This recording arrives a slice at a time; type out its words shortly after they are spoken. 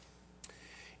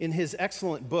In his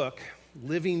excellent book,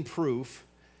 Living Proof,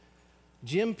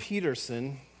 Jim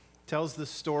Peterson tells the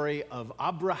story of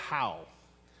Abraham.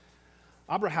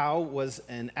 Abraham was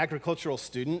an agricultural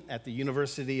student at the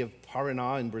University of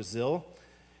Paraná in Brazil.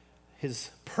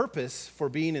 His purpose for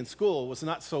being in school was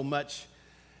not so much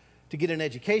to get an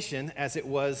education as it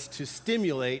was to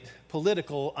stimulate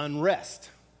political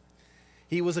unrest.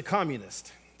 He was a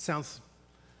communist. Sounds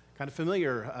kind of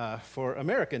familiar for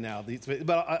America now,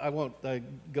 but I won't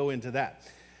go into that.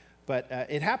 But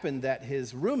it happened that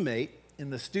his roommate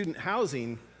in the student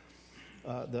housing,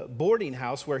 the boarding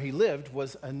house where he lived,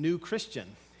 was a new Christian.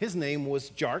 His name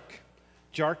was Jark.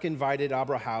 Jark invited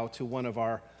Abraham to one of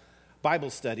our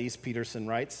Bible studies, Peterson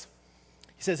writes.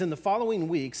 He says, in the following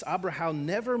weeks, Abraham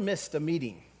never missed a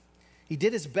meeting. He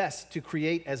did his best to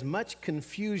create as much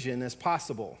confusion as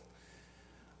possible.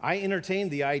 I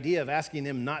entertained the idea of asking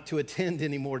him not to attend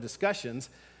any more discussions,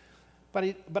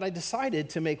 but I decided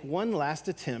to make one last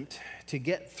attempt to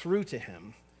get through to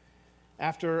him.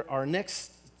 After our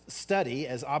next study,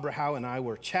 as Abraham and I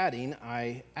were chatting,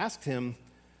 I asked him,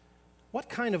 what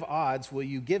kind of odds will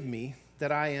you give me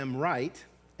that I am right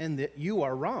and that you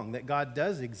are wrong, that God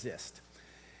does exist?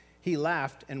 He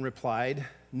laughed and replied,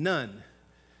 none.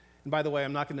 And by the way,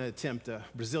 I'm not going to attempt a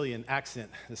Brazilian accent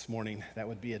this morning. That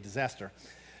would be a disaster.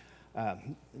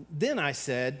 Then I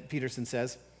said, Peterson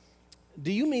says, do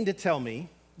you mean to tell me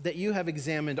that you have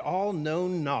examined all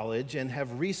known knowledge and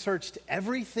have researched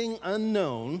everything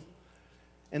unknown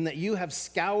and that you have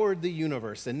scoured the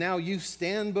universe and now you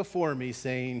stand before me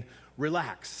saying,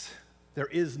 relax, there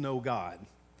is no God?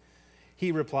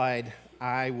 He replied,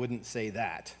 I wouldn't say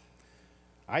that.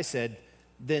 I said,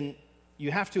 then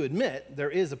you have to admit there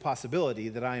is a possibility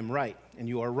that I am right and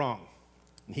you are wrong.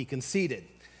 And he conceded.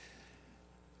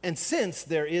 And since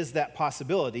there is that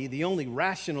possibility, the only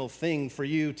rational thing for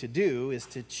you to do is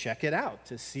to check it out,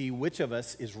 to see which of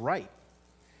us is right.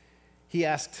 He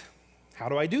asked, how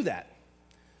do I do that?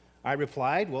 I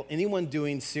replied, well, anyone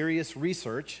doing serious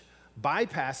research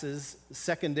bypasses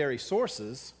secondary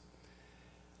sources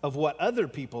of what other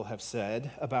people have said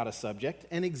about a subject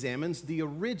and examines the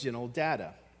original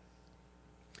data.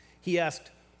 He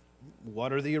asked,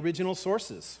 what are the original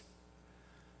sources?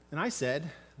 And I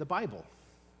said, the Bible.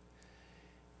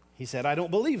 He said, I don't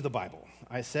believe the Bible.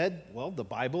 I said, well, the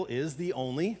Bible is the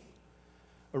only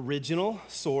original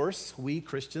source we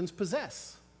Christians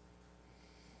possess.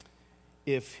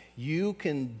 If you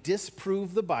can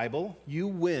disprove the Bible, you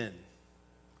win.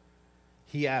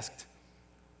 He asked,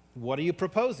 what are you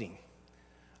proposing?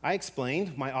 I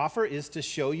explained, my offer is to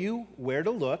show you where to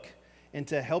look and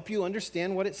to help you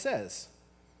understand what it says.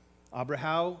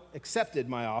 Abraham accepted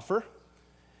my offer,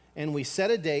 and we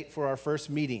set a date for our first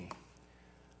meeting.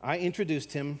 I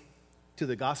introduced him to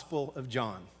the Gospel of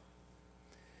John.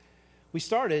 We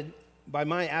started by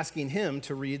my asking him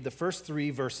to read the first 3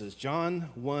 verses,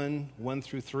 John 1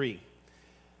 through 3.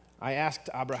 I asked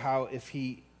Abraham if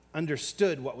he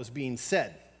understood what was being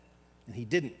said, and he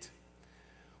didn't.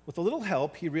 With a little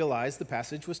help, he realized the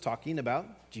passage was talking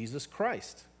about Jesus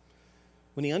Christ.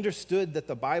 When he understood that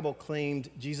the Bible claimed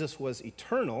Jesus was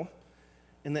eternal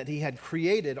and that he had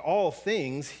created all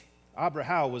things,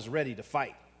 Abraham was ready to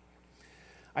fight.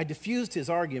 I diffused his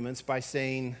arguments by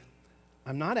saying,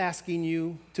 I'm not asking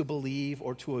you to believe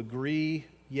or to agree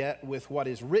yet with what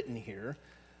is written here.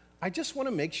 I just want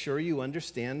to make sure you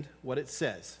understand what it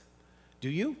says. Do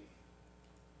you?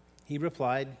 He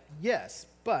replied, yes,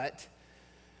 but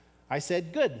I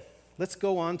said, good, let's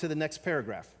go on to the next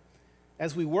paragraph.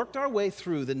 As we worked our way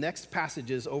through the next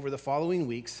passages over the following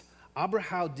weeks,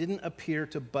 Abraham didn't appear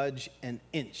to budge an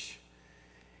inch.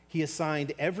 He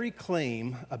assigned every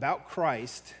claim about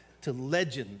Christ to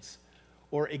legends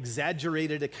or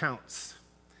exaggerated accounts.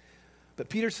 But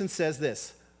Peterson says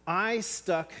this, I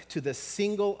stuck to the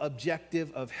single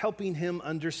objective of helping him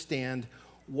understand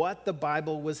what the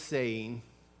Bible was saying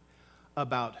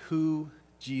about who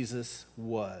Jesus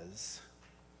was.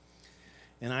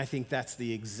 And I think that's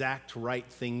the exact right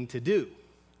thing to do.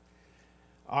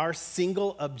 Our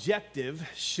single objective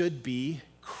should be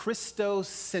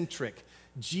Christocentric,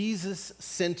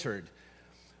 Jesus-centered.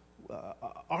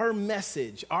 Our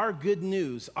message, our good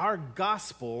news, our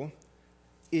gospel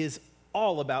is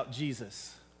all about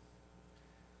Jesus.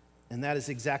 And that is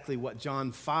exactly what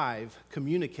John 5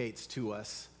 communicates to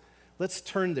us. Let's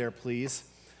turn there, please.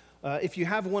 If you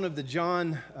have one of the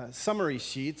John summary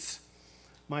sheets,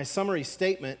 my summary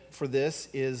statement for this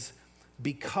is,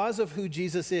 because of who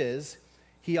Jesus is,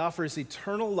 he offers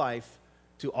eternal life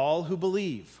to all who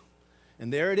believe.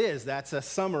 And there it is. That's a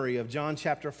summary of John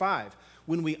chapter 5.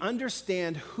 When we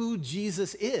understand who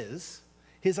Jesus is,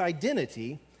 his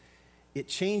identity, it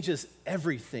changes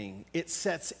everything. It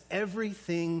sets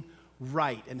everything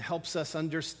right and helps us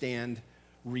understand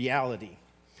reality.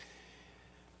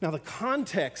 Now, the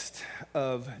context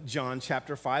of John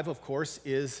chapter 5, of course,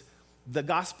 is the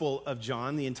Gospel of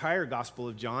John, the entire Gospel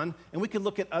of John. And we could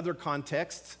look at other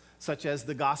contexts, such as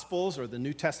the Gospels or the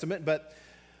New Testament, but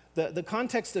the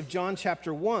context of John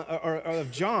chapter 1, or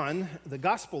of John, the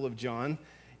Gospel of John,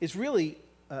 is really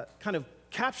kind of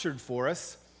captured for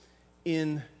us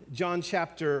in John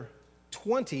chapter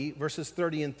 20, verses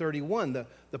 30 and 31,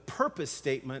 the purpose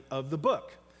statement of the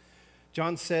book.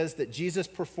 John says that Jesus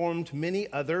performed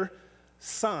many other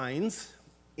signs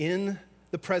in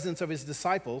the presence of his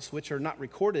disciples, which are not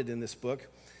recorded in this book,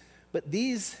 but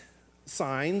these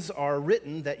signs are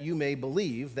written that you may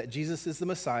believe that Jesus is the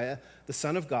Messiah, the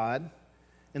Son of God,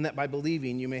 and that by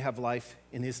believing you may have life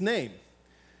in his name.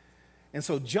 And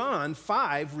so John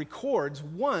 5 records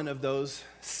one of those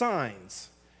signs.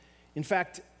 In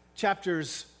fact,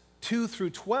 chapters 2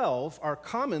 through 12 are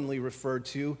commonly referred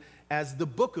to as the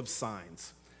book of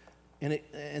signs.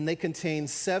 And they contain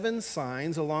 7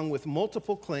 signs along with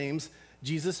multiple claims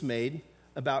Jesus made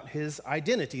about his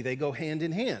identity. They go hand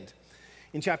in hand.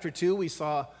 In chapter 2, we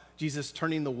saw Jesus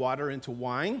turning the water into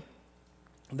wine.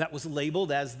 That was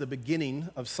labeled as the beginning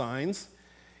of signs.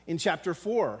 In chapter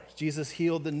 4, Jesus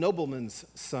healed the nobleman's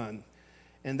son,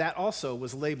 and that also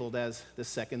was labeled as the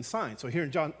second sign. So here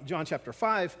in John chapter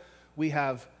 5, we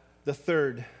have the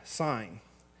third sign.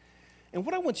 And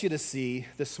what I want you to see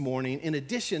this morning, in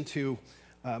addition to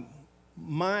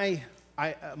my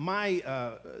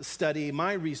study,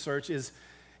 my research, is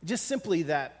just simply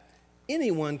that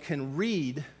anyone can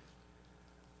read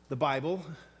the Bible,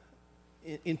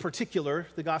 in particular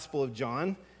the Gospel of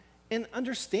John, and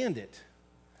understand it.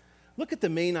 Look at the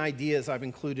main ideas I've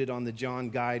included on the John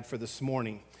guide for this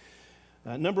morning.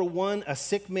 Number 1, a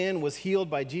sick man was healed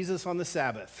by Jesus on the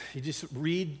Sabbath. You just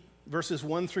read verses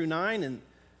 1 through 9 and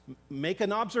make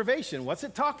an observation. What's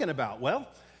it talking about? Well,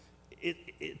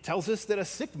 it tells us that a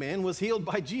sick man was healed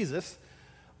by Jesus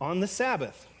on the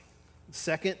Sabbath.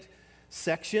 Second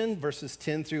section, verses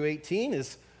 10 through 18,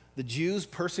 is the Jews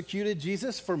persecuted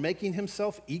Jesus for making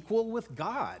himself equal with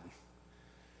God.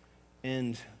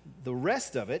 And the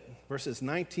rest of it, verses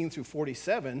 19 through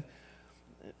 47,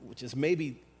 which is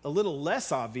maybe a little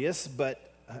less obvious,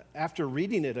 but after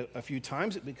reading it a few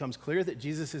times, it becomes clear that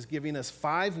Jesus is giving us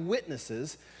 5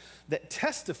 witnesses that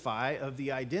testify of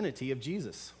the identity of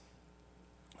Jesus.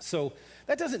 So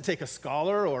that doesn't take a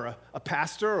scholar or a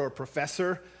pastor or a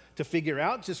professor to figure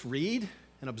out. Just read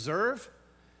and observe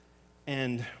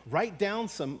and write down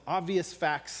some obvious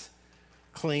facts,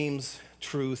 claims,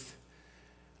 truth.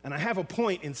 And I have a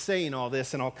point in saying all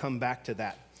this, and I'll come back to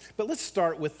that. But let's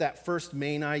start with that first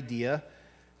main idea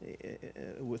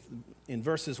in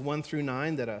verses 1 through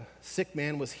 9, that a sick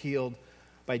man was healed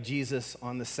by Jesus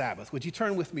on the Sabbath. Would you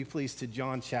turn with me, please, to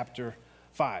John chapter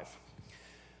 5.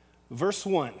 Verse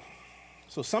 1.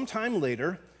 So sometime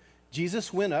later,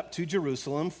 Jesus went up to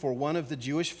Jerusalem for one of the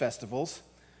Jewish festivals.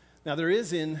 Now there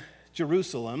is in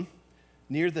Jerusalem,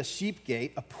 near the sheep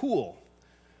gate, a pool,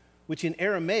 which in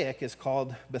Aramaic is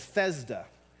called Bethesda,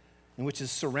 and which is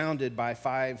surrounded by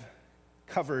 5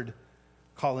 covered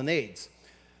colonnades.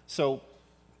 So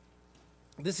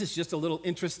this is just a little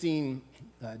interesting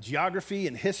geography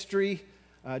and history,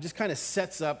 just kind of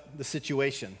sets up the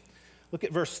situation. Look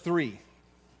at verse 3.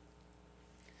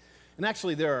 And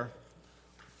actually there are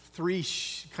 3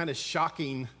 kind of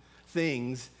shocking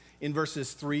things in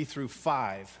verses 3 through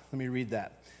 5. Let me read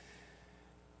that.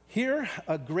 Here,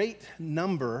 a great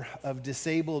number of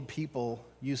disabled people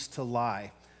used to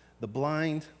lie: the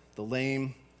blind, the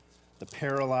lame, the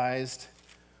paralyzed.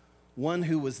 One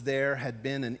who was there had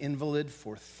been an invalid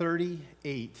for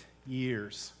 38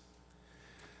 years.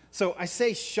 So I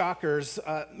say shockers,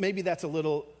 maybe that's a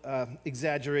little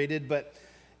exaggerated, but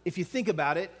if you think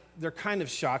about it, they're kind of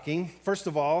shocking. First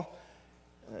of all,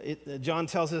 John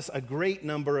tells us a great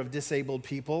number of disabled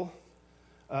people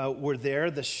were there.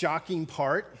 The shocking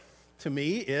part to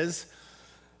me is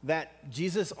that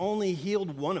Jesus only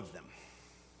healed one of them.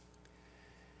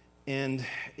 And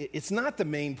it's not the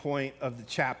main point of the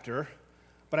chapter,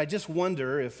 but I just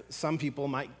wonder if some people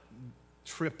might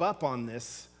trip up on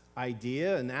this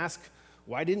idea and ask,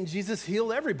 why didn't Jesus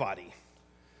heal everybody?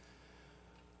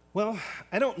 Well,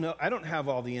 I don't know. I don't have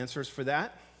all the answers for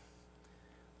that.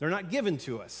 They're not given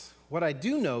to us. What I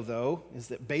do know, though, is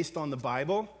that based on the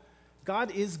Bible,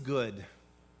 God is good.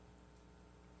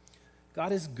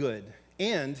 God is good.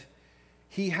 And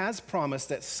he has promised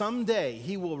that someday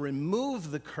he will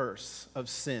remove the curse of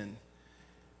sin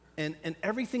and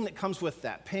everything that comes with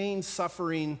that: pain,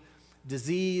 suffering,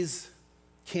 disease,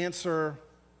 cancer,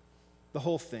 the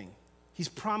whole thing. He's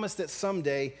promised that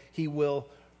someday he will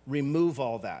remove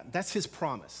all that. That's his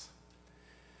promise.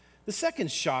 The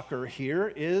second shocker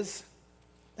here is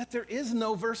that there is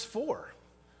no verse 4.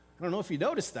 I don't know if you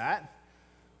noticed that,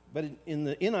 but in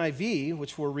the NIV,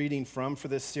 which we're reading from for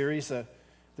this series,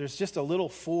 there's just a little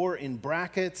 4 in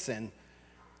brackets, and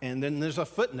then there's a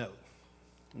footnote.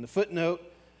 And the footnote,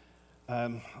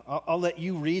 I'll let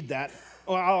you read that.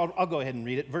 Well, I'll go ahead and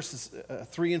read it. Verses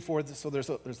 3 and 4. So there's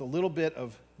a little bit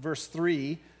of verse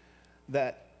 3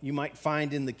 that you might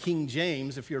find in the King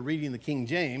James if you're reading the King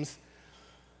James.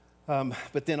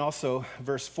 But then also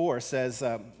verse 4 says,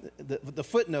 the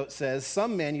footnote says,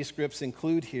 some manuscripts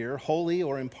include here, wholly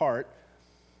or in part,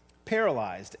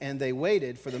 paralyzed, and they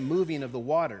waited for the moving of the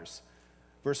waters.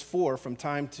 Verse 4, from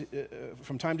time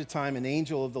to time, an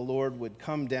angel of the Lord would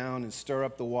come down and stir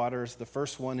up the waters. The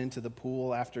first one into the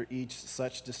pool after each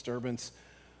such disturbance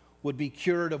would be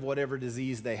cured of whatever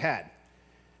disease they had.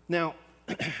 Now,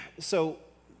 so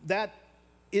that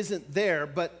isn't there,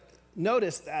 but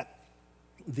notice that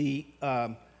the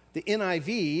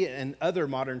NIV and other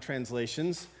modern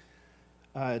translations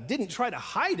didn't try to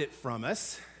hide it from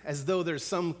us as though there's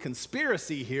some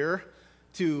conspiracy here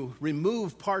to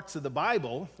remove parts of the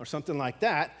Bible or something like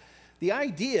that. The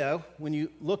idea, when you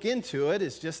look into it,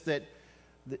 is just that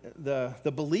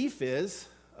the belief is,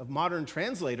 of modern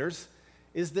translators,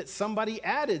 is that somebody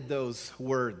added those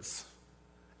words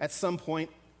at some point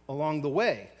along the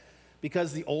way,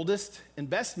 because the oldest and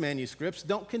best manuscripts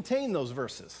don't contain those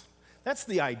verses. That's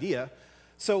the idea.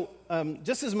 So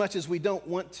just as much as we don't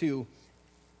want to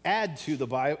add to the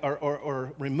Bible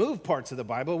or remove parts of the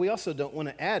Bible, we also don't want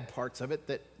to add parts of it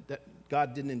that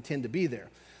God didn't intend to be there.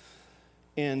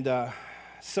 And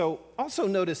so also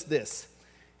notice this.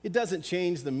 It doesn't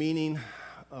change the meaning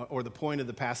or the point of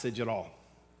the passage at all.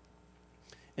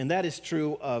 And that is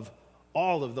true of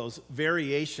all of those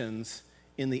variations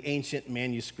in the ancient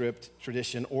manuscript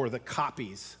tradition or the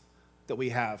copies that we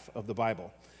have of the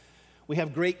Bible. We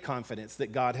have great confidence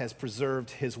that God has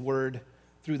preserved his word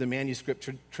through the manuscript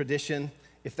tradition.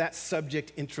 If that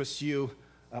subject interests you,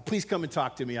 please come and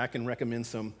talk to me. I can recommend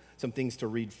some things to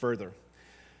read further.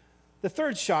 The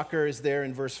third shocker is there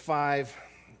in verse 5.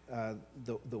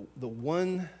 The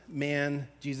one man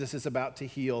Jesus is about to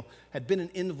heal had been an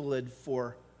invalid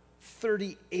for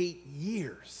 38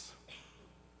 years.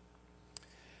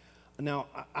 Now,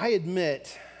 I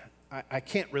admit I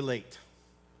can't relate,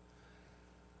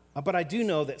 but I do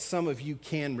know that some of you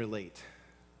can relate.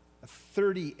 A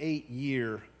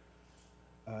 38-year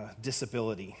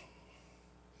disability.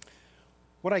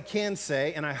 What I can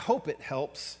say, and I hope it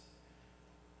helps,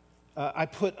 I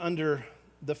put under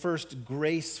the first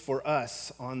grace for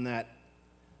us on that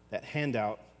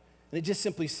handout, and it just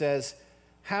simply says,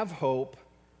 have hope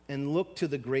and look to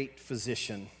the great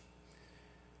physician.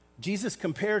 Jesus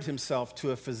compared himself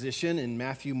to a physician in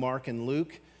Matthew, Mark, and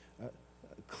Luke,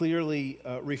 clearly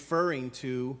referring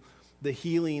to the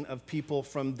healing of people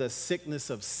from the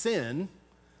sickness of sin,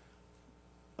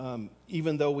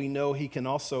 even though we know he can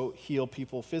also heal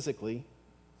people physically.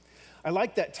 I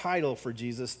like that title for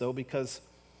Jesus, though, because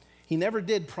he never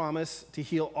did promise to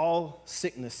heal all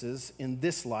sicknesses in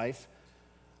this life.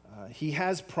 He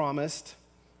has promised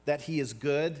that he is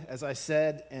good, as I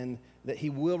said, and that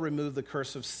he will remove the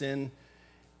curse of sin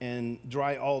and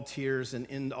dry all tears and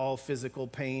end all physical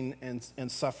pain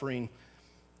and suffering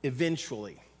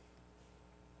eventually.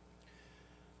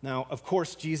 Now, of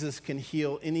course, Jesus can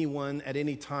heal anyone at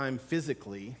any time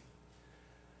physically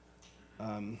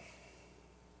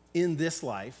in this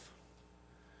life,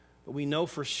 but we know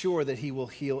for sure that he will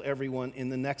heal everyone in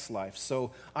the next life.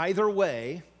 So either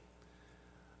way,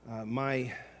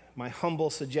 my humble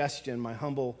suggestion, my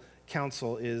humble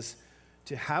counsel is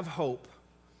to have hope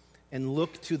and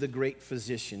look to the great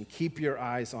physician. Keep your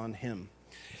eyes on him.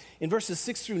 In verses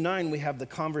 6 through 9, we have the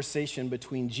conversation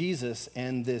between Jesus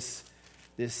and this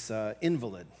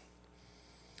invalid.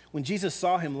 When Jesus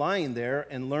saw him lying there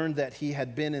and learned that he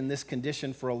had been in this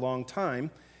condition for a long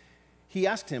time, he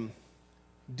asked him,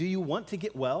 "Do you want to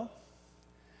get well?"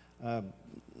 Let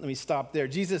me stop there.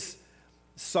 Jesus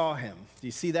saw him. Do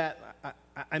you see that?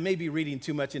 I may be reading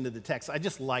too much into the text. I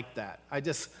just like that. I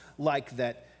just like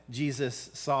that Jesus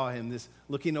saw him.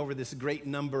 Looking over this great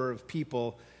number of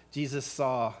people, Jesus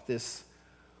saw this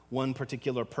one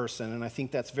particular person, and I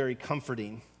think that's very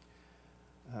comforting.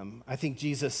 I think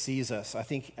Jesus sees us. I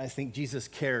think Jesus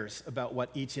cares about what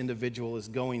each individual is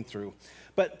going through.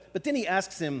 But then he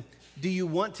asks him, "Do you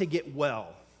want to get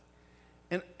well?"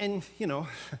 And you know,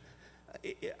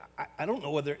 I don't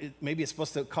know whether maybe it's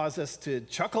supposed to cause us to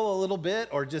chuckle a little bit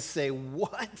or just say,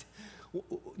 what?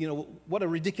 What a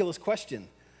ridiculous question.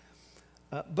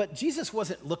 But Jesus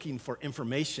wasn't looking for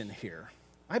information here.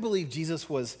 I believe Jesus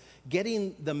was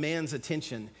getting the man's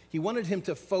attention. He wanted him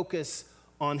to focus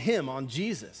on him, on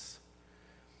Jesus.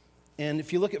 And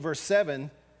if you look at verse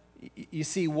 7, you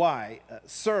see why.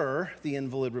 Sir, the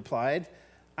invalid replied,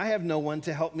 I have no one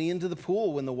to help me into the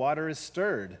pool when the water is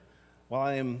stirred. While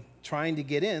I am trying to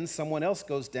get in, someone else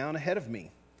goes down ahead of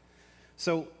me.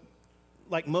 So,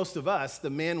 like most of us, the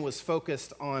man was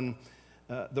focused on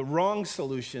the wrong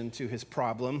solution to his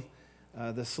problem.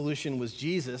 The solution was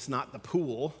Jesus, not the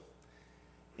pool.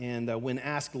 And when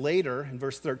asked later, in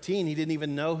verse 13, he didn't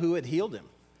even know who had healed him.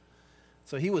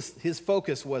 So his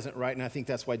focus wasn't right, and I think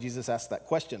that's why Jesus asked that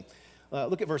question.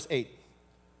 Look at verse 8.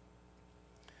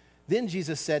 Then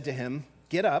Jesus said to him,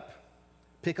 get up,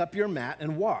 pick up your mat,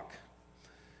 and walk.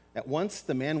 At once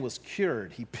the man was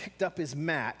cured. He picked up his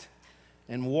mat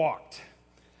and walked.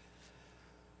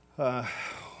 If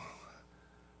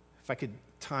I could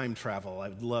time travel, I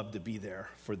would love to be there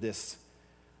for this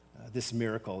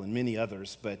miracle and many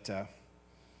others. But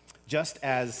just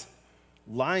as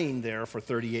lying there for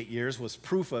 38 years was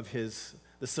proof of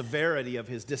the severity of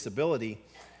his disability,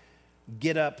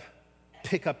 get up,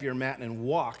 pick up your mat, and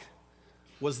walk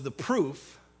was the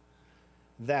proof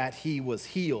that he was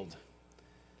healed.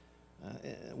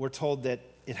 We're told that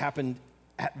it happened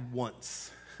at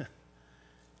once.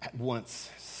 At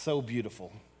once. So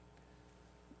beautiful.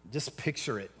 Just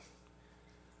picture it.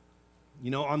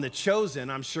 On The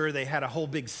Chosen, I'm sure they had a whole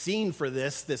big scene for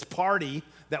this party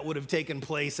that would have taken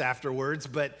place afterwards,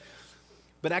 but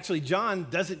actually John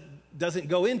doesn't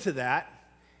go into that.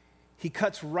 He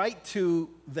cuts right to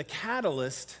the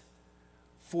catalyst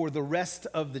for the rest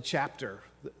of the chapter,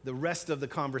 the rest of the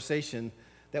conversation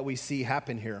that we see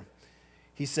happen here.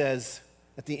 He says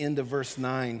at the end of verse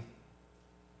 9,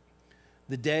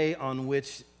 the day on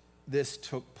which this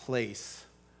took place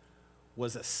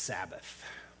was a Sabbath.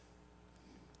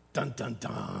 Dun, dun,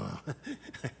 dun.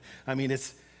 I mean,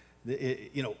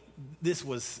 this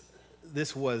was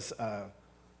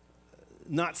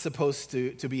not supposed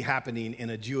to be happening in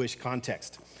a Jewish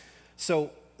context.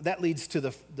 So that leads to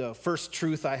the first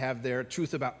truth I have there,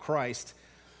 truth about Christ.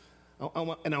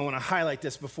 And I want to highlight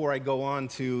this before I go on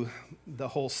to the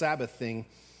whole Sabbath thing.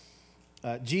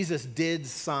 Jesus did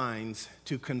signs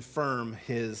to confirm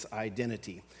his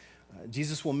identity.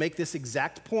 Jesus will make this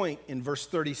exact point in verse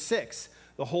 36.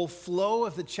 The whole flow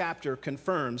of the chapter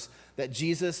confirms that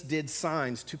Jesus did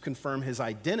signs to confirm his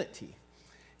identity.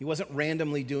 He wasn't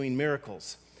randomly doing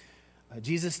miracles.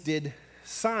 Jesus did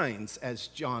signs, as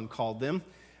John called them.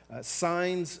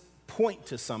 Signs point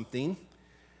to something.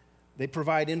 They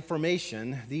provide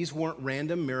information. These weren't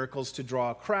random miracles to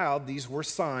draw a crowd. These were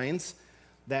signs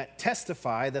that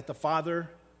testify that the Father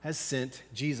has sent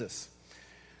Jesus.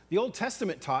 The Old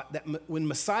Testament taught that when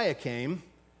Messiah came,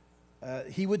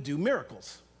 he would do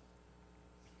miracles.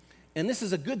 And this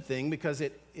is a good thing because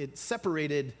it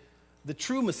separated the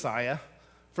true Messiah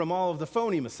from all of the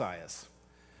phony messiahs.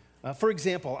 For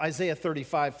example, Isaiah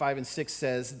 35, 5 and 6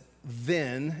 says,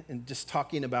 then, and just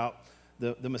talking about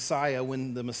the Messiah,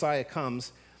 when the Messiah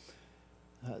comes,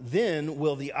 then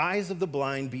will the eyes of the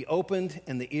blind be opened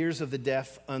and the ears of the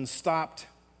deaf unstopped.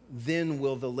 Then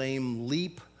will the lame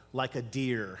leap like a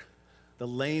deer. The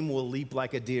lame will leap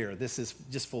like a deer. This is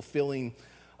just fulfilling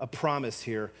a promise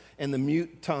here. And the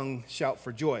mute tongue shout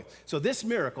for joy. So this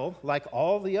miracle, like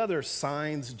all the other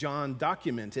signs John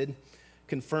documented,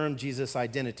 confirmed Jesus'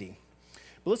 identity.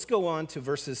 But let's go on to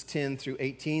verses 10 through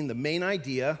 18. The main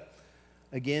idea,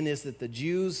 again, is that the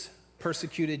Jews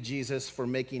persecuted Jesus for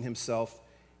making himself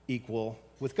equal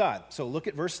with God. So look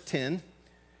at verse 10.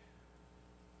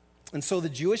 And so the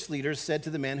Jewish leaders said to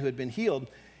the man who had been healed,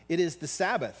 it is the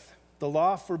Sabbath. The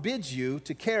law forbids you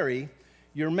to carry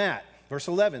your mat. Verse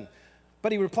 11.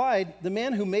 But he replied, the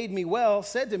man who made me well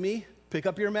said to me, pick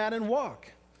up your mat and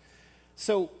walk.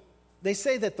 So they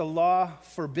say that the law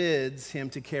forbids him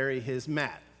to carry his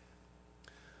mat.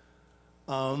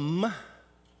 No,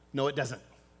 it doesn't.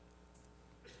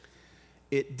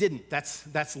 It didn't.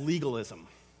 That's legalism.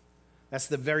 That's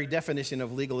the very definition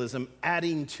of legalism,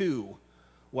 adding to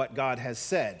what God has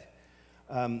said.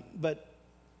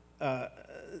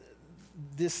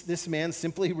 This man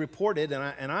simply reported,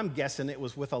 and I'm guessing it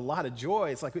was with a lot of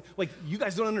joy. It's like you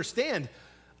guys don't understand.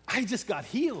 I just got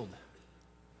healed.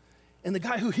 And the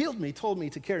guy who healed me told me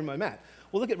to carry my mat.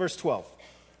 Well, look at verse 12.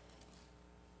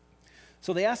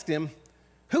 So they asked him,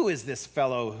 who is this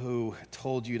fellow who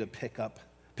told you to pick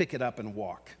it up and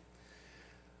walk?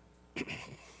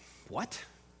 What?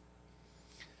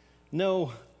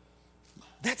 No,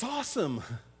 that's awesome.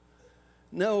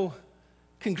 No,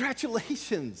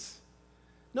 congratulations.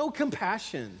 no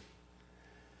compassion,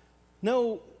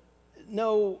 no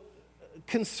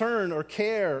concern or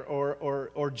care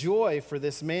or joy for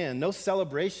this man, no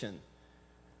celebration.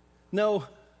 No,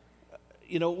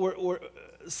 we're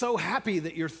so happy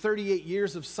that your 38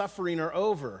 years of suffering are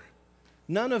over.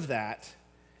 None of that.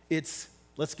 It's,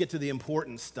 let's get to the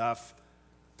important stuff,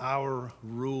 our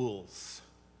rules.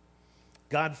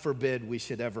 God forbid we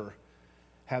should ever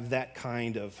have that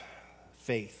kind of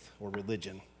faith or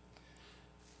religion.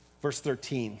 Verse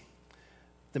 13,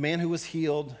 the man who was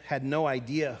healed had no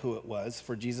idea who it was,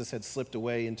 for Jesus had slipped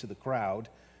away into the crowd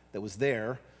that was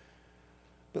there.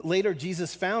 But later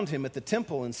Jesus found him at the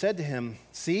temple and said to him,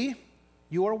 "See,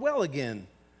 you are well again.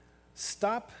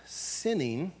 Stop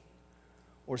sinning,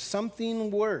 or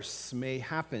something worse may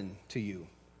happen to you."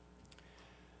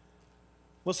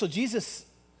 Well, so Jesus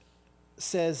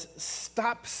says,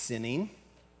 stop sinning.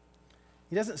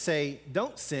 He doesn't say,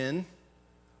 don't sin,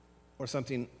 or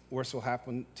something worse will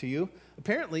happen to you.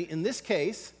 Apparently, in this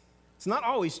case, it's not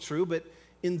always true, but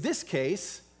in this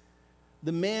case,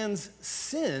 the man's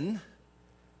sin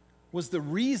was the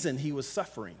reason he was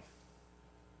suffering.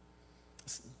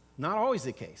 It's not always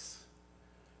the case,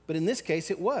 but in this case,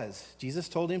 it was. Jesus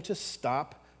told him to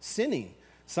stop sinning.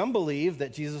 Some believe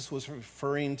that Jesus was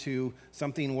referring to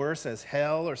something worse as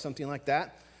hell or something like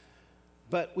that,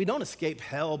 but we don't escape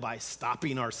hell by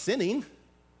stopping our sinning.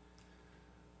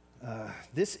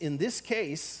 In this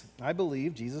case, I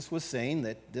believe Jesus was saying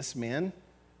that this man,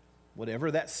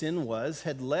 whatever that sin was,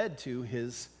 had led to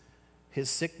his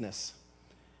sickness.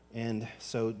 And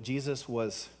so Jesus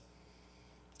was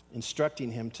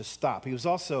instructing him to stop. He was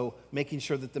also making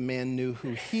sure that the man knew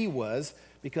who he was,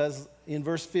 because in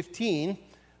verse 15,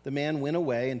 the man went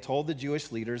away and told the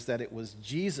Jewish leaders that it was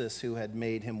Jesus who had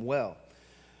made him well.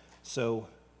 So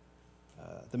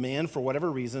the man, for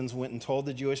whatever reasons, went and told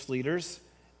the Jewish leaders,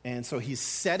 and so he's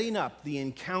setting up the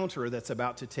encounter that's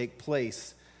about to take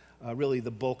place, really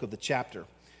the bulk of the chapter.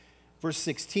 Verse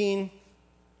 16,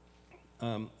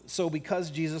 so because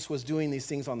Jesus was doing these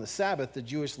things on the Sabbath, the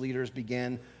Jewish leaders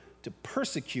began to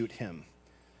persecute him.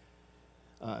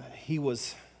 He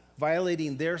was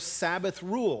violating their Sabbath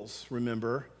rules,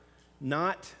 remember,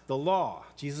 not the law.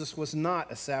 Jesus was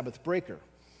not a Sabbath breaker.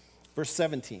 Verse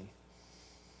 17,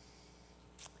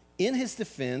 in his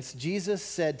defense, Jesus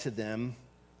said to them,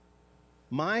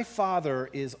 "My Father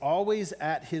is always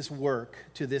at his work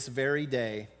to this very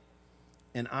day,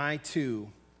 and I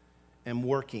too am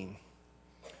working."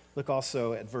 Look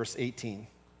also at verse 18.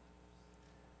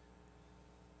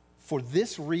 For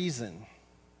this reason,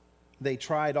 they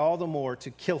tried all the more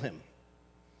to kill him.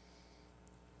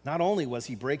 Not only was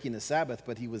he breaking the Sabbath,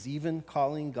 but he was even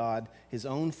calling God his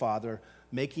own Father,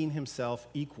 making himself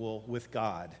equal with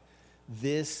God.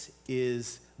 This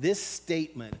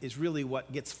statement is really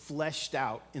what gets fleshed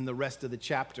out in the rest of the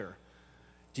chapter.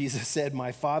 Jesus said,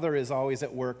 "My Father is always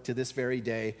at work to this very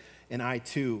day, and I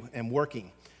too am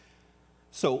working."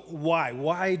 So why?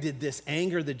 Why did this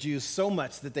anger the Jews so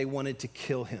much that they wanted to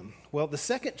kill him? Well, the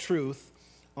second truth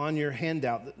on your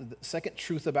handout, the second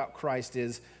truth about Christ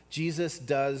is Jesus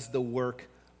does the work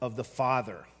of the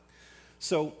Father.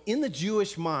 So in the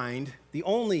Jewish mind, the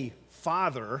only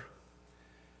Father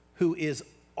who is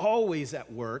always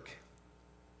at work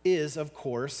is, of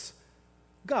course,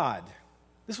 God.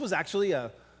 This was actually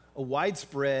a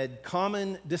widespread,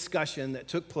 common discussion that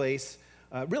took place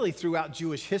really throughout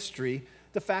Jewish history.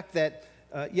 The fact that,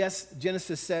 yes,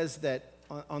 Genesis says that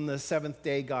on the seventh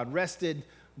day God rested,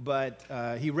 but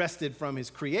he rested from his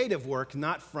creative work,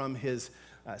 not from his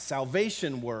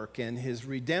salvation work and his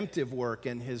redemptive work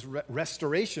and his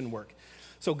restoration work.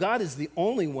 So God is the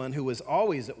only one who is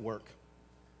always at work.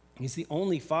 He's the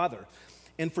only Father.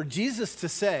 And for Jesus to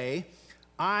say,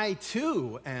 "I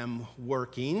too am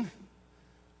working,"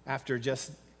 after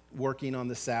just working on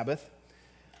the Sabbath,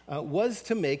 was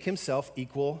to make himself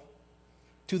equal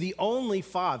to the only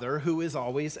Father who is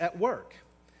always at work.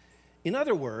 In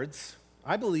other words,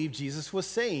 I believe Jesus was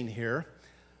saying here,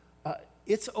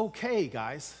 it's okay,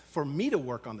 guys, for me to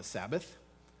work on the Sabbath.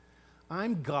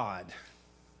 I'm God.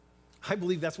 I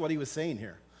believe that's what he was saying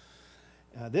here.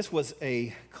 This was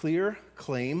a clear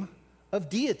claim of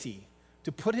deity,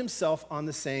 to put himself on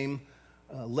the same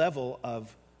level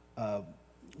of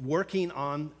working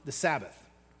on the Sabbath.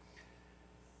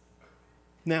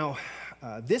 Now,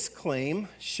 this claim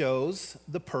shows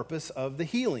the purpose of the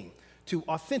healing, to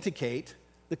authenticate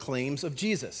the claims of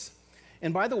Jesus.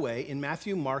 And by the way, in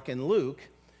Matthew, Mark, and Luke,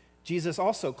 Jesus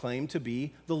also claimed to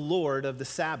be the Lord of the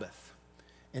Sabbath.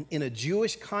 And in a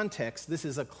Jewish context, this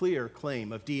is a clear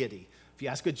claim of deity. If you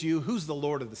ask a Jew, who's the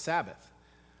Lord of the Sabbath?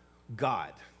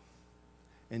 God.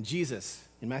 And Jesus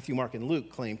in Matthew, Mark, and Luke,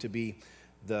 claim to be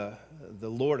the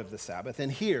Lord of the Sabbath.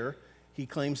 And here, he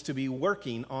claims to be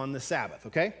working on the Sabbath,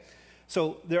 okay?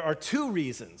 So there are two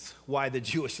reasons why the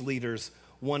Jewish leaders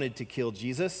wanted to kill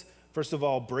Jesus. First of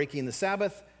all, breaking the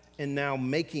Sabbath, and now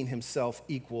making himself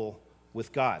equal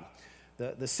with God.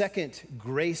 The second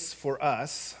grace for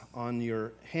us on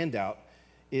your handout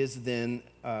is then,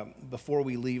 before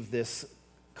we leave this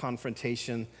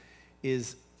confrontation,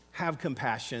 is have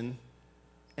compassion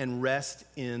and rest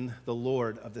in the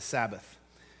Lord of the Sabbath.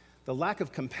 The lack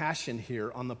of compassion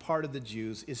here on the part of the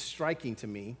Jews is striking to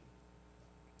me,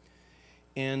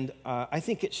 and I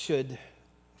think it should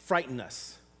frighten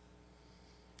us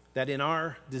that in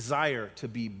our desire to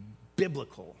be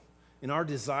biblical, in our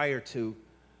desire to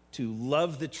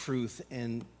love the truth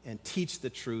and teach the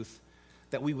truth,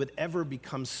 that we would ever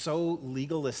become so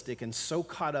legalistic and so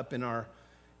caught up in our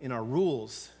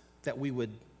rules that we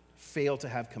would fail to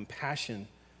have compassion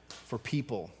for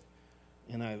people.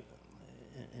 And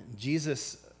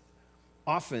Jesus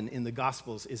often in the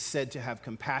Gospels is said to have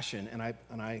compassion, and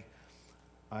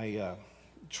I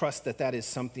trust that is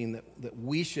something that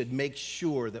we should make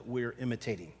sure that we're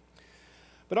imitating.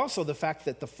 But also the fact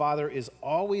that the Father is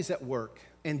always at work,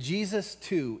 and Jesus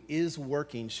too is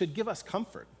working, should give us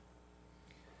comfort.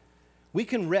 We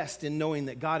can rest in knowing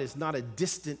that God is not a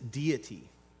distant deity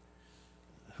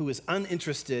who is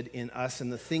uninterested in us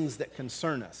and the things that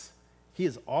concern us. He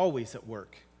is always at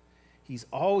work. He's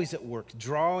always at work,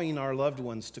 drawing our loved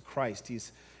ones to Christ.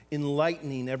 He's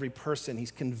enlightening every person.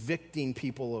 He's convicting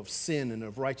people of sin and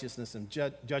of righteousness and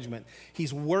judgment.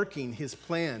 He's working his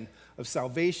plan of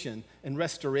salvation and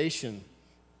restoration.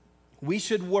 We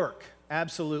should work,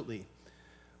 absolutely,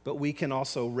 but we can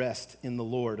also rest in the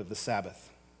Lord of the Sabbath.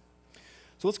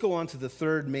 So let's go on to the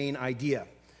third main idea.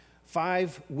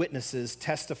 5 witnesses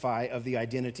testify of the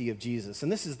identity of Jesus.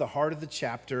 And this is the heart of the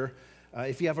chapter.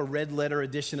 If you have a red letter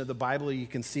edition of the Bible, you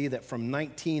can see that from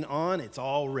 19 on, it's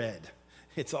all red.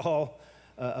 It's all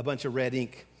a bunch of red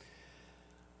ink.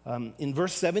 In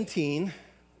verse 17,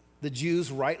 the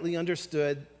Jews rightly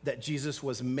understood that Jesus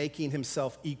was making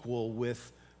himself equal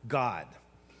with God.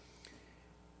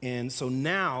 And so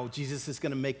now Jesus is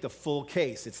going to make the full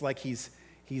case. It's like he's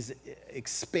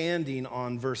expanding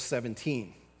on verse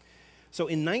 17. So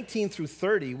in 19 through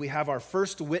 30, we have our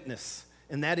first witness,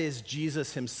 and that is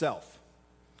Jesus himself.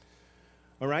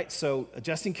 All right, so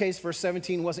just in case verse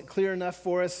 17 wasn't clear enough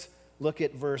for us, look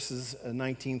at verses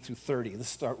 19 through 30. Let's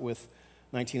start with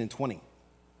 19 and 20.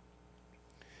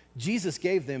 Jesus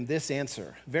gave them this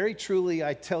answer: "Very truly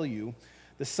I tell you,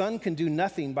 the Son can do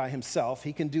nothing by himself.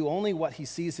 He can do only what he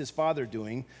sees his Father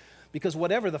doing, because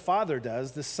whatever the Father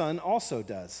does, the Son also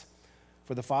does.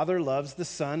 For the Father loves the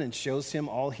Son and shows him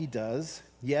all he does.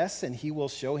 Yes, and he will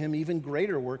show him even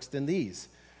greater works than these,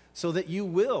 so that you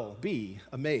will be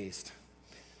amazed."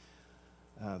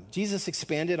 Jesus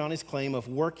expanded on his claim of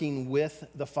working with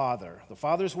the Father. The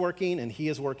Father's working, and he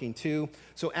is working too.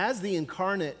 So as the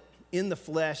incarnate, in the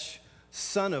flesh,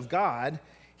 Son of God,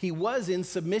 he was in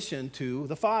submission to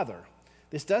the Father.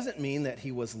 This doesn't mean that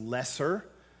he was lesser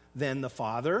than the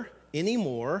Father any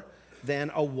more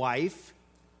than a wife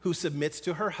who submits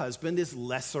to her husband is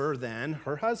lesser than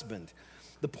her husband.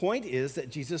 The point is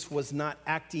that Jesus was not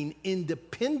acting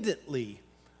independently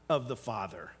of the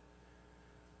Father.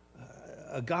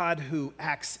 A God who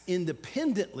acts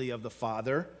independently of the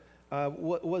Father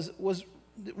was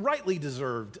rightly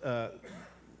deserved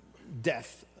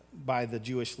death by the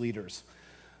Jewish leaders.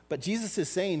 But Jesus is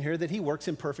saying here that he works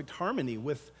in perfect harmony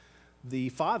with the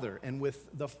Father and with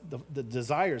the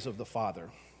desires of the Father.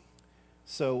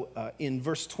 So in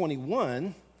verse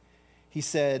 21, he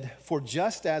said, "For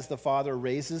just as the Father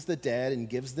raises the dead and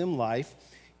gives them life,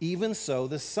 even so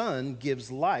the Son gives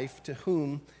life to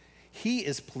whom he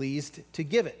is pleased to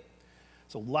give it."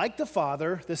 So like the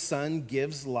Father, the Son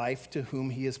gives life to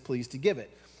whom he is pleased to give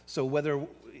it. So whether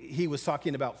he was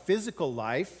talking about physical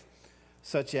life,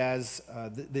 such as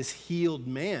this healed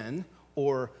man,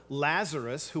 or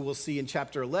Lazarus, who we'll see in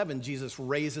chapter 11, Jesus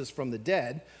raises from the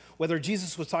dead, whether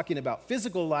Jesus was talking about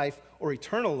physical life or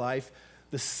eternal life,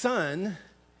 the Son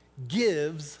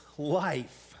gives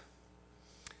life.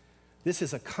 This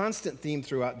is a constant theme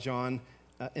throughout John,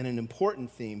 and an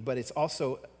important theme, but it's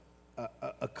also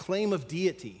a claim of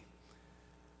deity.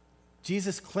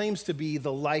 Jesus claims to be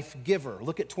the life giver.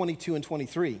 Look at 22 and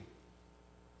 23.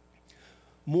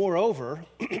 "Moreover,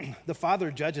 the Father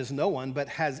judges no one, but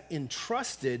has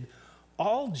entrusted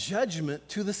all judgment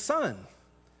to the Son,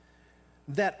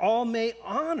 that all may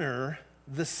honor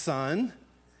the Son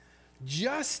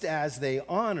just as they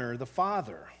honor the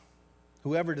Father.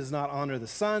 Whoever does not honor the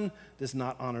Son does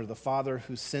not honor the Father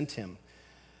who sent him."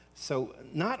 So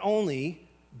not only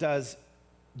does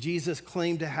Jesus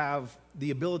claim to have the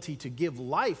ability to give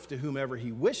life to whomever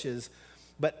he wishes,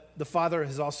 but the Father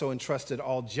has also entrusted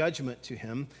all judgment to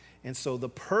him. And so the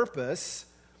purpose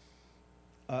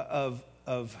of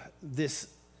this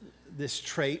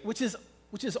trait, which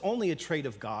is only a trait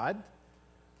of God.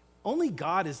 Only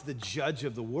God is the judge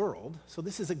of the world. So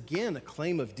this is, again, a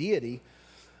claim of deity.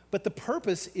 But the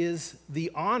purpose is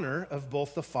the honor of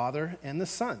both the Father and the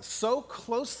Son. So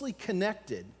closely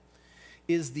connected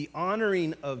is the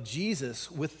honoring of Jesus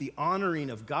with the honoring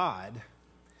of God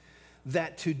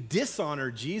that to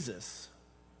dishonor Jesus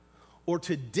or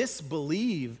to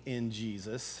disbelieve in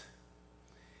Jesus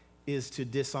is to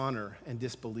dishonor and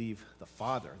disbelieve the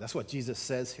Father. That's what Jesus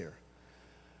says here.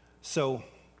 So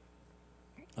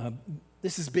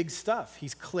this is big stuff.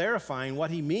 He's clarifying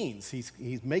what he means.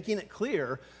 He's making it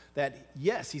clear that,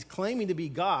 yes, he's claiming to be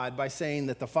God by saying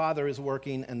that the Father is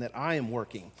working and that I am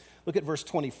working. Look at verse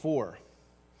 24.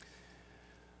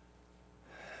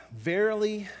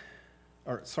 Very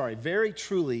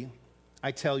truly,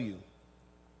 I tell you,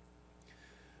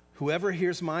 whoever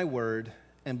hears my word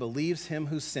and believes him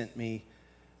who sent me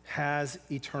has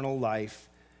eternal life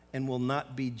and will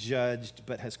not be judged,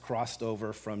 but has crossed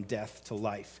over from death to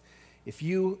life. If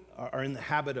you are in the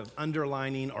habit of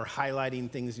underlining or highlighting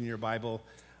things in your Bible,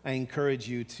 I encourage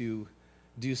you to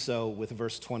do so with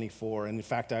verse 24. And in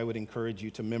fact, I would encourage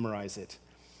you to memorize it.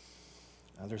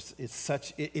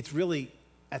 It's really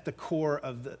at the core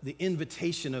of the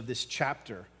invitation of this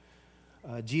chapter.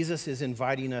 Jesus is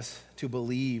inviting us to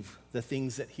believe the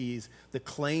things that the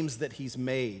claims that he's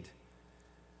made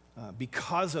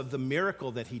because of the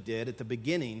miracle that he did at the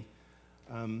beginning,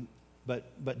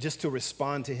 but just to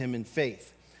respond to him in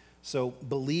faith. So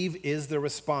believe is the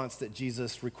response that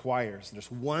Jesus requires.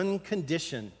 There's one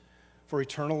condition for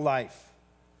eternal life,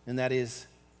 and that is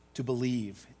to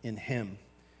believe in him.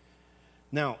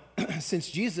 Now,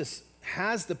 since Jesus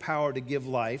has the power to give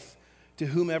life to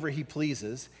whomever he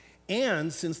pleases,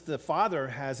 and since the Father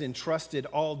has entrusted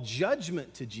all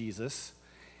judgment to Jesus,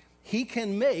 he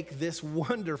can make this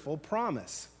wonderful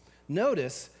promise.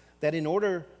 Notice that in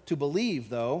order to believe,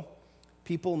 though,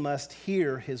 people must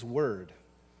hear his word.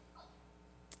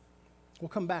 We'll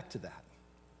come back to that.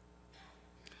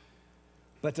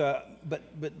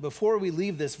 But before we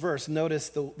leave this verse, notice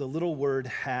the little word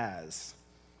has.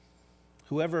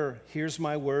 Whoever hears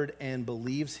my word and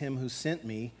believes him who sent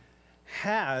me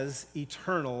has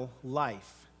eternal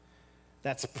life.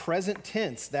 That's present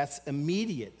tense. That's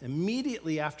immediate.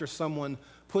 Immediately after someone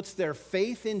puts their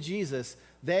faith in Jesus,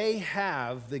 they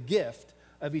have the gift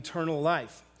of eternal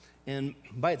life. And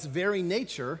by its very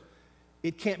nature,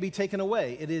 it can't be taken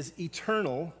away. It is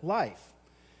eternal life.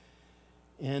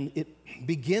 And it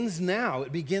begins now.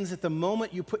 It begins at the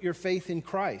moment you put your faith in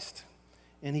Christ.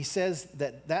 And he says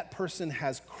that that person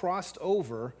has crossed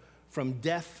over from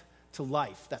death to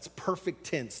life. That's perfect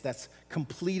tense. That's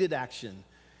completed action.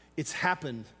 It's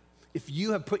happened. If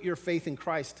you have put your faith in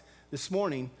Christ this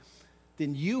morning,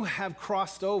 then you have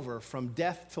crossed over from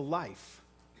death to life.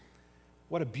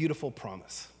 What a beautiful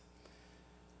promise.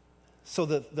 So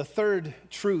the third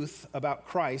truth about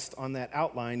Christ on that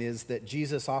outline is that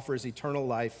Jesus offers eternal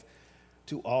life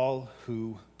to all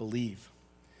who believe.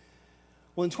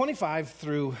 Well, in 25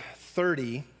 through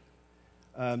 30,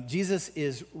 Jesus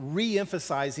is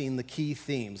re-emphasizing the key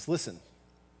themes. Listen.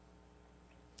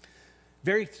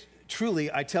 Very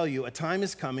truly, I tell you, a time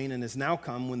is coming and has now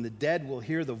come when the dead will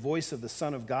hear the voice of the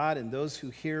Son of God, and those who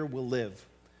hear will live.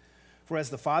 For as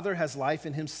the Father has life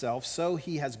in himself, so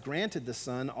he has granted the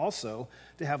Son also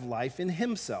to have life in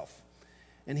himself.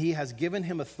 And he has given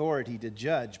him authority to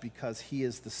judge because he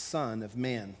is the Son of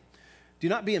Man. Do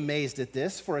not be amazed at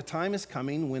this, for a time is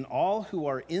coming when all who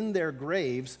are in their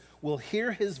graves will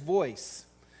hear his voice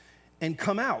and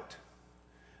come out.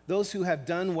 Those who have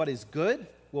done what is good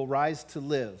will rise to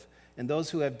live, and those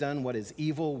who have done what is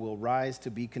evil will rise to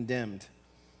be condemned.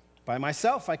 By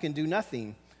myself I can do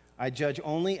nothing. I judge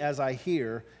only as I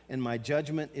hear, and my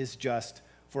judgment is just,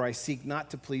 for I seek not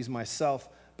to please myself,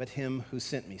 but him who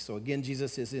sent me. So again,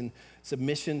 Jesus is in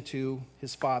submission to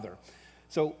his Father.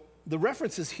 So the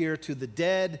references here to the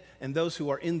dead and those who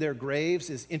are in their graves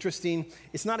is interesting.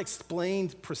 It's not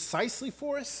explained precisely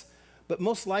for us, but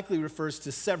most likely refers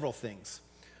to several things,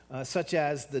 such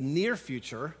as the near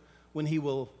future when he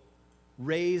will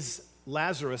raise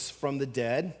Lazarus from the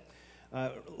dead.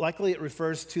 Likely it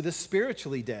refers to the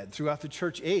spiritually dead throughout the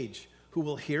church age who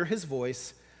will hear his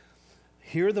voice,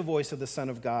 hear the voice of the Son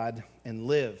of God, and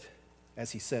live,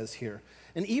 as he says here.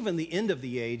 And even the end of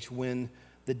the age when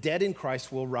the dead in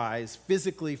Christ will rise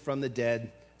physically from the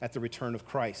dead at the return of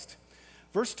Christ.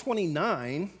 Verse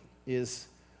 29 is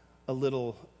a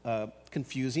little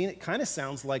confusing. It kind of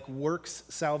sounds like works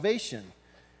salvation.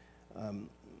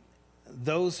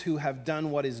 Those who have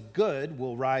done what is good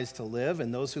will rise to live,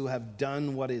 and those who have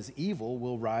done what is evil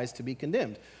will rise to be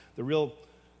condemned. The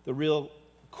real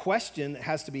question that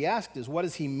has to be asked is, what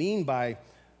does he mean by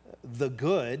the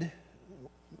good,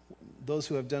 those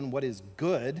who have done what is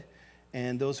good,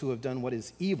 and those who have done what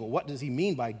is evil? What does he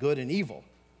mean by good and evil?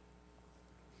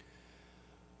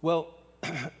 Well,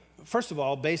 first of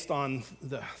all, based on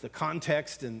the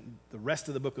context and the rest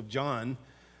of the book of John,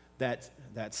 that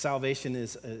salvation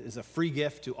is a free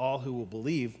gift to all who will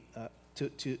believe.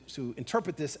 To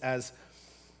interpret this as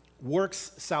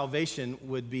works salvation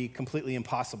would be completely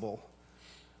impossible.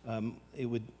 It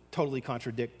would totally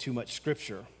contradict too much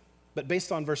scripture. But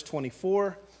based on verse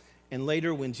 24, and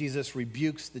later when Jesus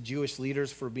rebukes the Jewish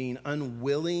leaders for being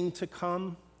unwilling to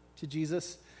come to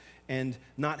Jesus and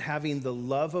not having the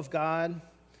love of God,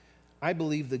 I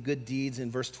believe the good deeds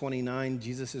in verse 29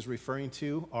 Jesus is referring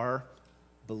to are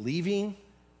believing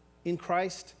in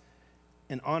Christ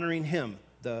and honoring him.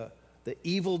 The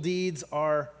evil deeds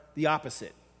are the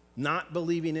opposite, not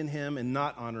believing in him and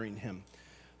not honoring him.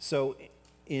 So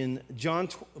in John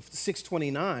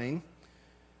 6:29,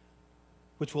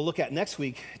 which we'll look at next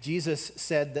week, Jesus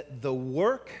said that the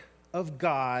work of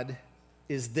God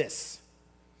is this,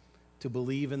 to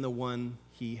believe in the one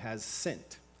he has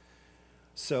sent.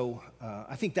 So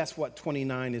I think that's what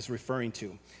 29 is referring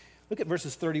to. Look at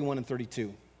verses 31 and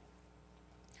 32.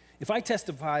 If I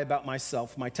testify about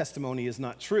myself, my testimony is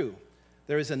not true.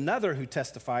 There is another who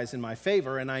testifies in my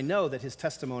favor, and I know that his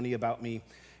testimony about me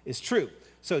is true.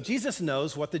 So Jesus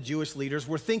knows what the Jewish leaders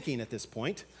were thinking at this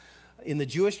point. In the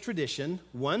Jewish tradition,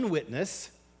 one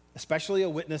witness, especially a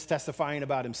witness testifying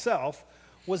about himself,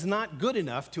 was not good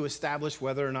enough to establish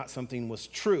whether or not something was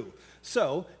true.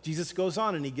 So Jesus goes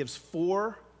on and he gives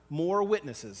 4 more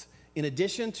witnesses. In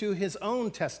addition to his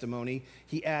own testimony,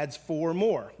 he adds 4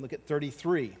 more. Look at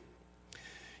 33.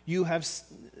 You have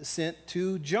sent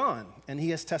to John, and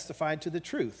he has testified to the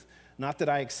truth. Not that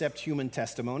I accept human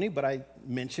testimony, but I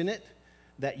mention it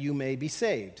that you may be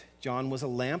saved. John was a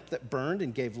lamp that burned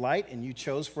and gave light, and you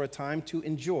chose for a time to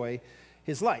enjoy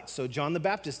his light. So John the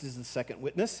Baptist is the second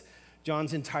witness.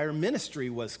 John's entire ministry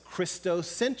was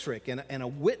Christocentric and a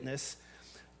witness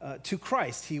to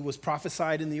Christ. He was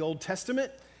prophesied in the Old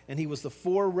Testament, and he was the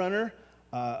forerunner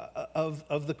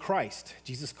of the Christ.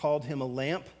 Jesus called him a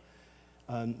lamp.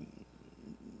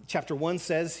 Chapter 1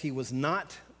 says he was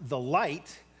not the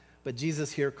light, but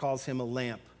Jesus here calls him a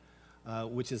lamp,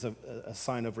 which is a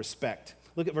sign of respect.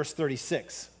 Look at verse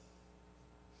 36.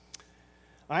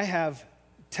 I have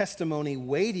testimony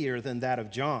weightier than that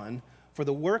of John, for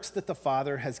the works that the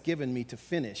Father has given me to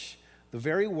finish, the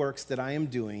very works that I am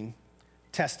doing,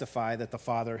 testify that the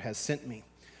Father has sent me.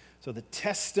 So the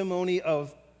testimony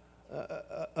of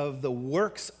the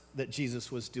works that Jesus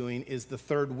was doing is the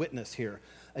third witness here.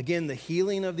 Again, the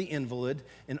healing of the invalid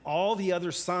and all the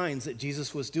other signs that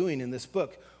Jesus was doing in this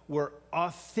book were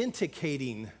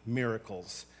authenticating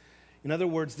miracles. In other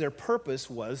words, their purpose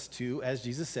was to, as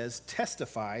Jesus says,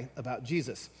 testify about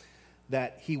Jesus,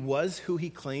 that he was who he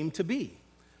claimed to be,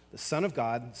 the Son of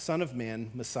God, Son of Man,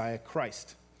 Messiah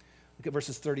Christ. Look at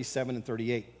verses 37 and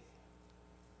 38.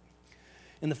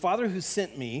 And the Father who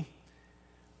sent me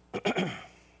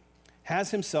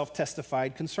has himself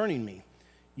testified concerning me.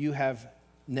 You have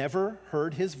never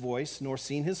heard his voice, nor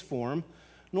seen his form,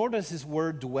 nor does his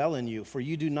word dwell in you, for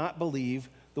you do not believe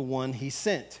the one he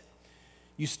sent.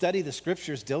 You study the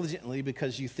scriptures diligently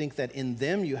because you think that in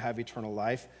them you have eternal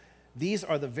life. These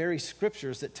are the very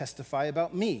scriptures that testify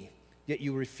about me, yet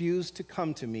you refuse to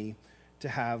come to me to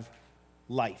have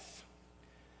life.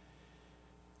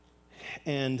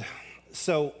 And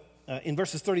so in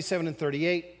verses 37 and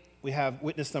 38, we have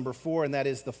witness number 4, and that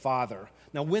is the Father.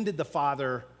 Now, when did the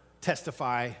Father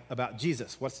testify about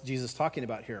Jesus? What's Jesus talking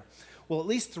about here? Well, at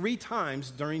least 3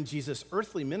 times during Jesus'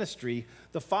 earthly ministry,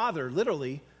 the Father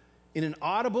literally, in an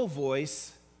audible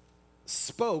voice,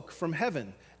 spoke from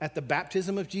heaven at the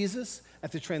baptism of Jesus,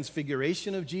 at the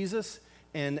transfiguration of Jesus,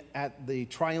 and at the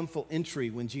triumphal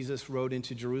entry when Jesus rode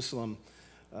into Jerusalem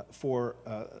for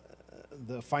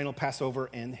the final Passover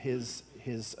and his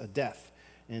death.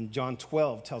 And John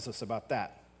 12 tells us about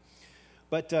that.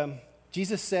 But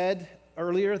Jesus said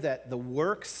earlier that the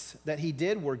works that he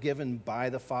did were given by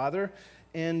the Father.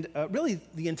 And really,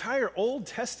 the entire Old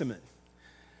Testament,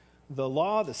 the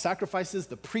law, the sacrifices,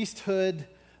 the priesthood,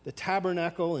 the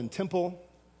tabernacle and temple,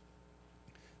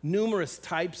 numerous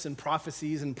types and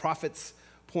prophecies and prophets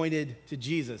pointed to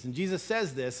Jesus. And Jesus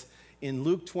says this in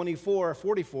Luke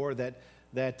 24:44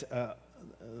 that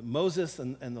Moses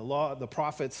and the law, the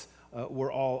prophets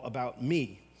were all about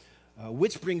me.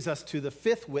 Which brings us to the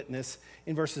fifth witness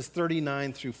in verses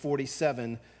 39 through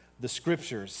 47, the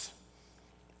scriptures.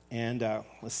 And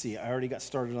let's see, I already got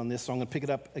started on this, so I'm going to pick it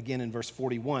up again in verse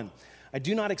 41. I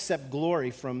do not accept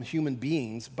glory from human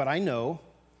beings, but I know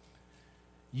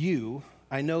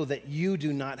that you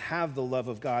do not have the love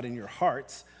of God in your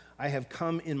hearts. I have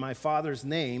come in my Father's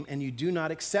name, and you do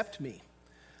not accept me.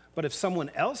 But if someone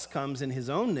else comes in his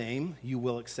own name, you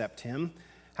will accept him.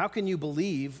 How can you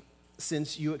believe,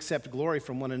 since you accept glory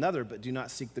from one another, but do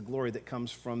not seek the glory that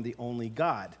comes from the only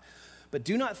God? But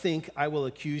do not think I will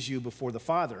accuse you before the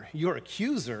Father. Your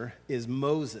accuser is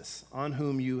Moses, on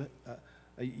whom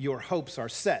your hopes are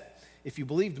set. If you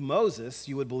believed Moses,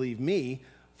 you would believe me,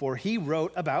 for he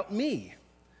wrote about me.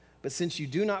 But since you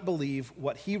do not believe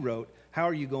what he wrote, how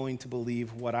are you going to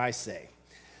believe what I say?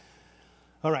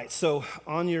 All right, so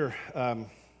on your,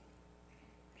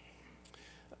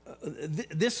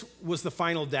 this was the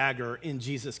final dagger in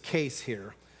Jesus' case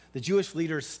here. The Jewish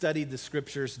leaders studied the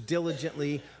scriptures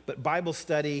diligently, but Bible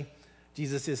study,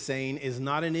 Jesus is saying, is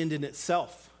not an end in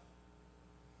itself.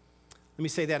 Let me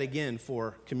say that again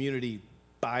for Community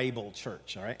Bible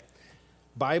Church, all right?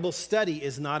 Bible study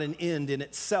is not an end in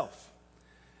itself.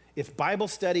 If Bible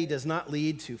study does not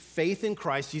lead to faith in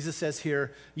Christ, Jesus says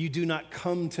here, you do not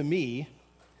come to me.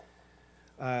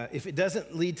 If it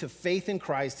doesn't lead to faith in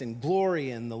Christ and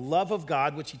glory and the love of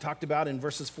God, which he talked about in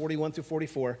verses 41 through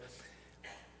 44,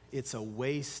 it's a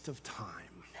waste of time.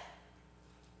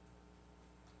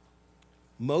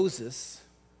 Moses,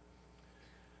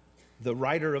 the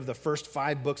writer of the first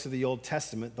 5 books of the Old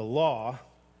Testament, the law,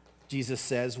 Jesus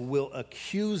says, will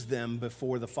accuse them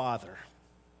before the Father.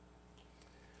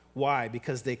 Why?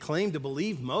 Because they claim to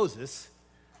believe Moses,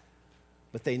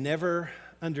 but they never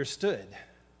understood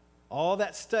all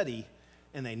that study,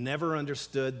 and they never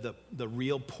understood the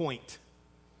real point,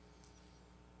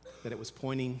 that it was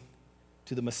pointing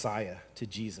to the Messiah, to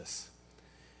Jesus.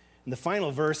 And the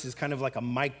final verse is kind of like a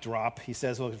mic drop. He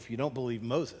says, well, if you don't believe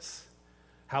Moses,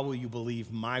 how will you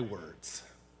believe my words?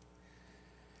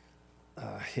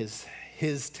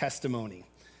 His testimony.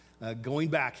 Going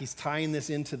back, he's tying this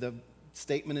into the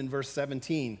statement in verse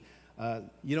 17.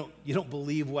 You don't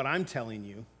believe what I'm telling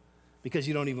you because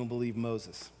you don't even believe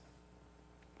Moses.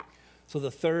 So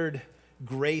the third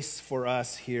grace for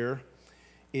us here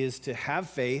is to have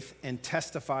faith and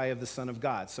testify of the Son of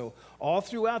God. So all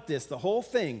throughout this, the whole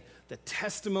thing, the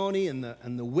testimony and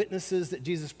the witnesses that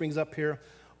Jesus brings up here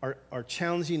are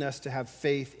challenging us to have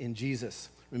faith in Jesus.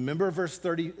 Remember verse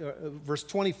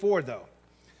 24 though.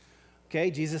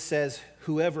 Okay, Jesus says,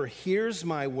 whoever hears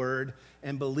my word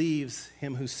and believes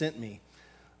him who sent me.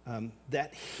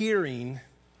 That hearing,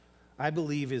 I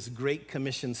believe, is Great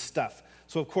Commission stuff.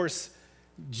 So of course,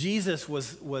 Jesus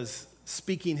was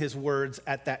speaking his words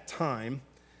at that time,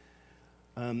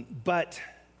 but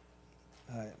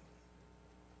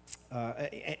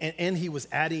he was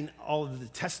adding all of the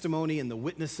testimony and the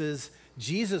witnesses.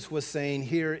 Jesus was saying,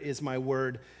 here is my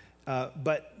word,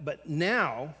 but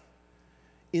now,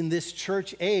 in this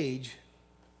church age,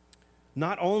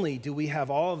 not only do we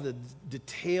have all of the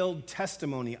detailed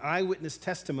testimony, eyewitness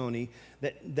testimony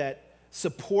that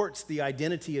supports the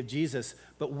identity of Jesus,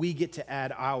 but we get to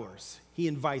add ours. He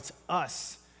invites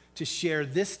us to share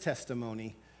this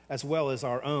testimony as well as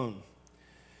our own.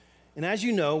 And as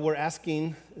you know, we're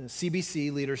asking,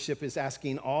 CBC leadership is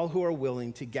asking all who are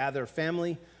willing to gather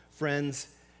family, friends,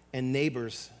 and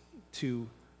neighbors to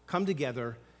come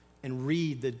together and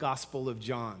read the Gospel of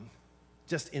John.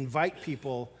 Just invite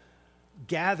people,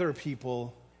 gather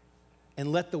people,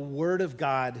 and let the Word of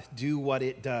God do what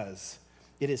it does.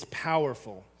 It is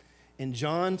powerful. And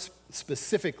John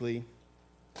specifically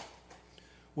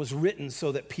was written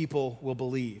so that people will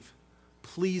believe.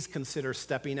 Please consider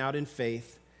stepping out in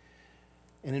faith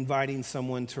and inviting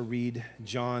someone to read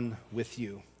John with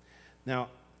you. Now,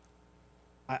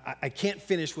 I can't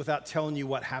finish without telling you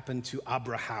what happened to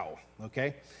Abraham,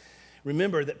 okay?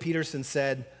 Remember that Peterson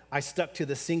said, I stuck to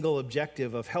the single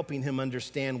objective of helping him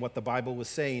understand what the Bible was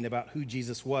saying about who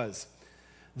Jesus was.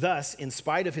 Thus, in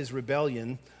spite of his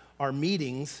rebellion, our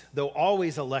meetings, though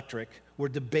always electric, were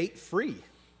debate-free.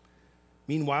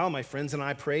 Meanwhile, my friends and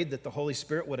I prayed that the Holy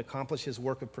Spirit would accomplish his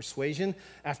work of persuasion.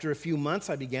 After a few months,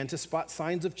 I began to spot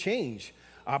signs of change.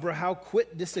 Abraham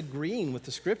quit disagreeing with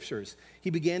the scriptures. He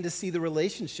began to see the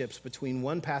relationships between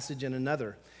one passage and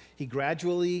another. He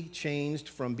gradually changed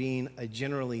from being a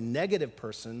generally negative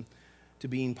person to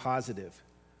being positive.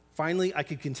 Finally, I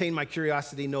could contain my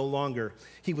curiosity no longer.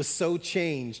 He was so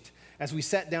changed. As we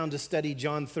sat down to study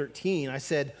John 13, I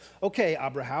said, okay,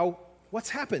 Abraham, what's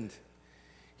happened?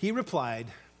 He replied,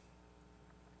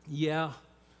 "Yeah,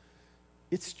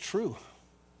 it's true."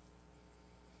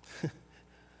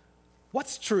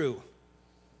 "What's true?"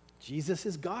 "Jesus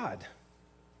is God."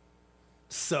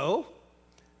 "So?"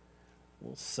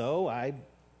 "Well, so I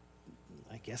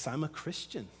guess I'm a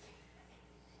Christian,"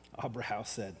 Abraham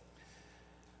said.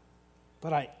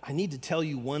 "But I need to tell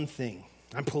you one thing.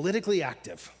 I'm politically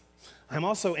active. I'm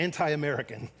also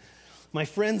anti-American. My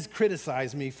friends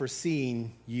criticize me for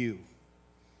seeing you."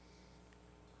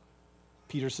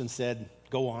 Peterson said,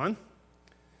 "Go on."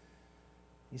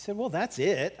 He said, "Well, that's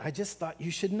it. I just thought you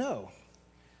should know."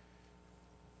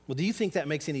 "Well, do you think that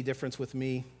makes any difference with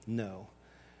me?" "No."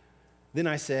 Then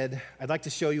I said, "I'd like to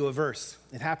show you a verse."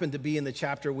 It happened to be in the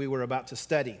chapter we were about to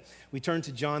study. We turned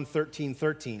to John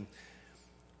 13:13.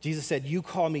 Jesus said, "You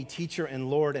call me teacher and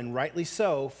Lord, and rightly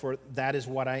so, for that is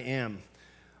what I am."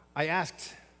 I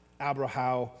asked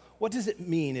Abraham, "What does it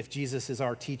mean if Jesus is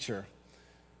our teacher?"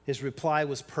 His reply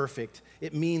was perfect.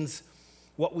 It means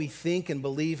what we think and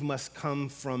believe must come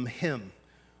from him.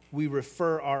 We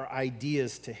refer our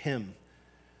ideas to him.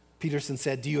 Peterson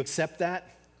said, "Do you accept that?"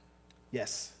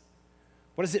 "Yes."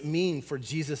 "What does it mean for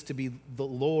Jesus to be the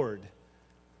Lord?"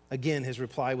 Again, his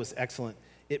reply was excellent.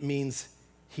 "It means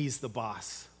he's the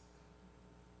boss."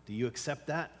 "Do you accept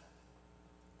that?"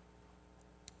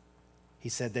 He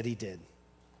said that he did.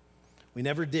 "We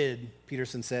never did,"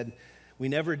 Peterson said, "we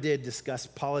never did discuss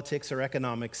politics or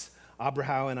economics.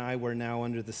 Abraham and I were now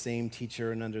under the same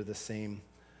teacher and under the same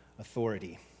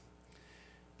authority.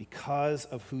 Because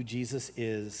of who Jesus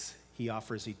is, he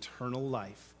offers eternal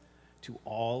life to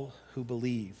all who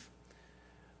believe.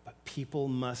 But people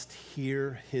must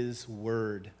hear his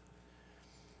word.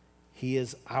 He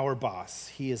is our boss.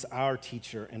 He is our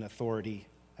teacher and authority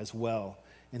as well.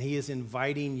 And he is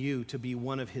inviting you to be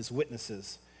one of his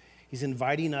witnesses. He's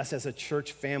inviting us as a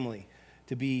church family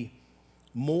to be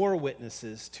more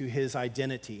witnesses to his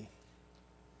identity,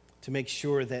 to make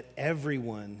sure that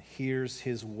everyone hears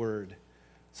his word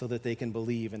so that they can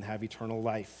believe and have eternal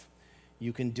life.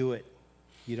 You can do it.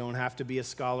 You don't have to be a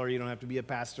scholar. You don't have to be a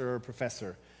pastor or a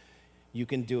professor. You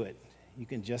can do it. You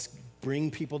can just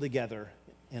bring people together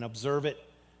and observe it,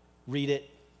 read it,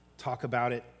 talk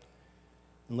about it,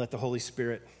 and let the Holy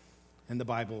Spirit and the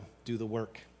Bible do the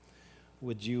work.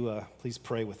 Would you please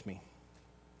pray with me?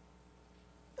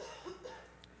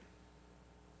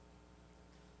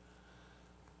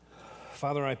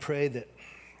 Father, I pray that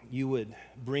you would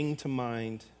bring to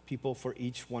mind people for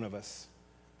each one of us,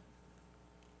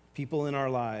 people in our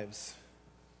lives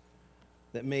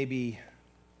that maybe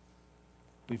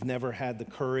we've never had the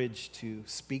courage to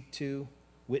speak to,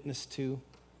 witness to.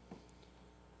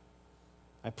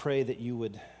 I pray that you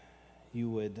would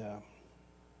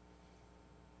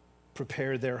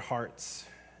prepare their hearts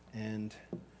and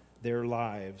their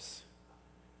lives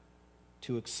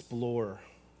to explore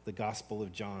the Gospel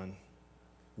of John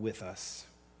with us.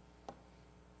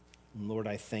 And Lord,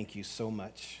 I thank you so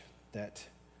much that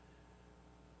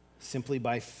simply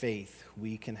by faith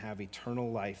we can have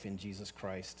eternal life in Jesus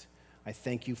Christ. I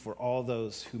thank you for all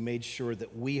those who made sure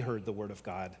that we heard the word of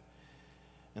God.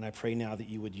 And I pray now that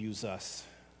you would use us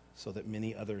so that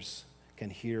many others can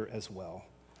hear as well.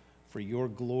 For your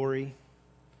glory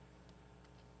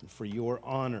and for your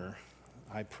honor,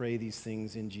 I pray these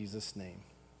things in Jesus' name.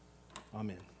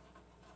 Amen.